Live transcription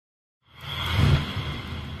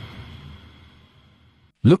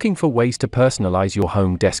Looking for ways to personalize your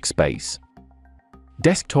home desk space?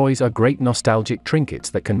 Desk toys are great nostalgic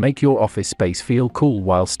trinkets that can make your office space feel cool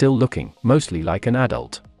while still looking, mostly like an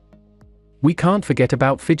adult. We can't forget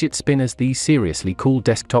about fidget spinners. These seriously cool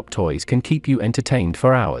desktop toys can keep you entertained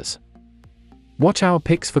for hours. Watch our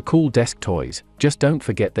picks for cool desk toys, just don't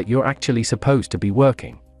forget that you're actually supposed to be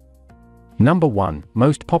working. Number 1,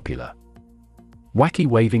 most popular. Wacky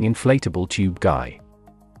waving inflatable tube guy.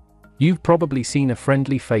 You've probably seen a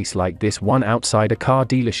friendly face like this one outside a car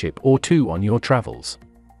dealership or two on your travels.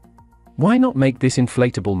 Why not make this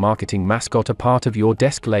inflatable marketing mascot a part of your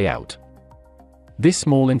desk layout? This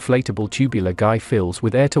small inflatable tubular guy fills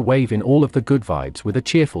with air to wave in all of the good vibes with a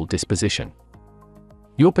cheerful disposition.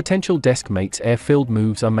 Your potential desk mate's air-filled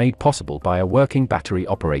moves are made possible by a working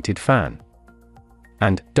battery-operated fan.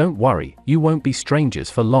 And, don't worry, you won't be strangers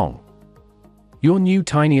for long. Your new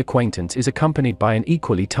tiny acquaintance is accompanied by an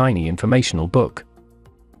equally tiny informational book.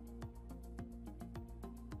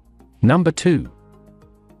 Number 2.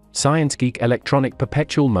 ScienceGeek Electronic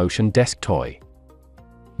Perpetual Motion Desk Toy.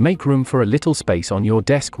 Make room for a little space on your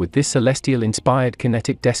desk with this celestial-inspired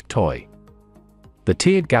kinetic desk toy. The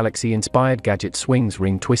tiered galaxy-inspired gadget swings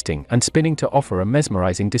ring twisting and spinning to offer a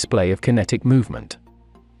mesmerizing display of kinetic movement.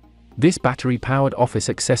 This battery-powered office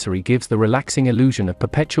accessory gives the relaxing illusion of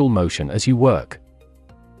perpetual motion as you work.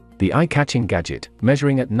 The eye-catching gadget,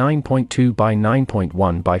 measuring at 9.2 by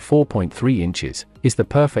 9.1 by 4.3 inches, is the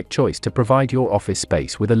perfect choice to provide your office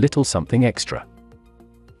space with a little something extra.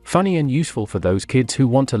 Funny and useful for those kids who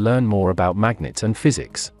want to learn more about magnets and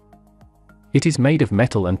physics. It is made of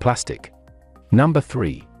metal and plastic. Number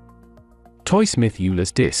 3. Toysmith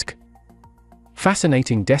Euler's disc.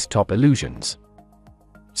 Fascinating desktop illusions.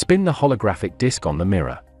 Spin the holographic disc on the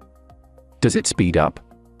mirror. Does it speed up?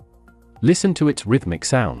 Listen to its rhythmic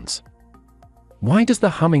sounds. Why does the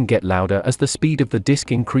humming get louder as the speed of the disc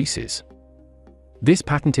increases? This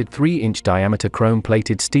patented 3-inch diameter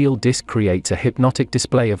chrome-plated steel disc creates a hypnotic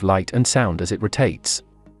display of light and sound as it rotates.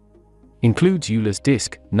 Includes Euler's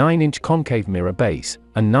disc, 9-inch concave mirror base,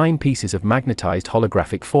 and 9 pieces of magnetized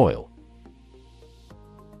holographic foil.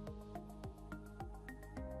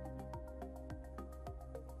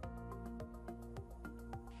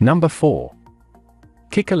 Number 4.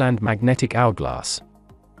 Kikkerland Magnetic Hourglass.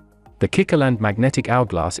 The Kikkerland Magnetic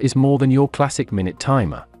Hourglass is more than your classic minute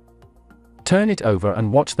timer. Turn it over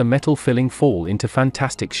and watch the metal filling fall into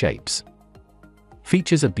fantastic shapes.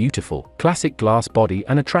 Features a beautiful, classic glass body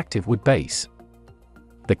and attractive wood base.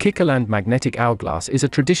 The Kikkerland Magnetic Hourglass is a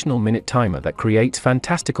traditional minute timer that creates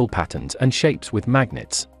fantastical patterns and shapes with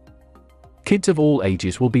magnets. Kids of all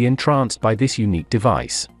ages will be entranced by this unique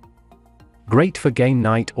device. Great for game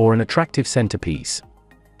night or an attractive centerpiece.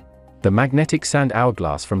 The magnetic sand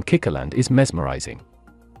hourglass from Kikkerland is mesmerizing.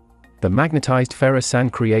 The magnetized ferrous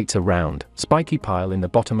sand creates a round, spiky pile in the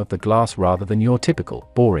bottom of the glass rather than your typical,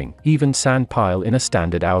 boring, even sand pile in a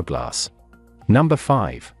standard hourglass. Number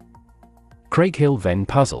 5. Craighill Venn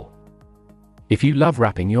Puzzle. If you love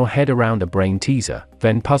wrapping your head around a brain teaser,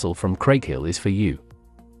 Venn Puzzle from Craighill is for you.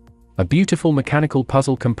 A beautiful mechanical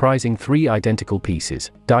puzzle comprising 3 identical pieces,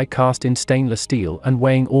 die-cast in stainless steel and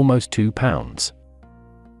weighing almost 2 pounds.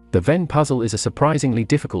 The Venn puzzle is a surprisingly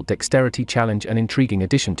difficult dexterity challenge and intriguing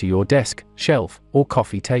addition to your desk, shelf, or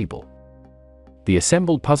coffee table. The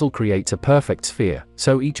assembled puzzle creates a perfect sphere,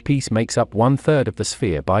 so each piece makes up 1/3 of the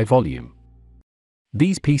sphere by volume.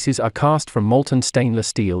 These pieces are cast from molten stainless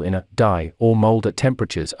steel in a die or mold at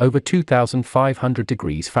temperatures over 2,500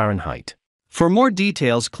 degrees Fahrenheit. For more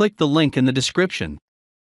details, click the link in the description.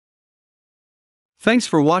 Thanks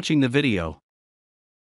for watching the video.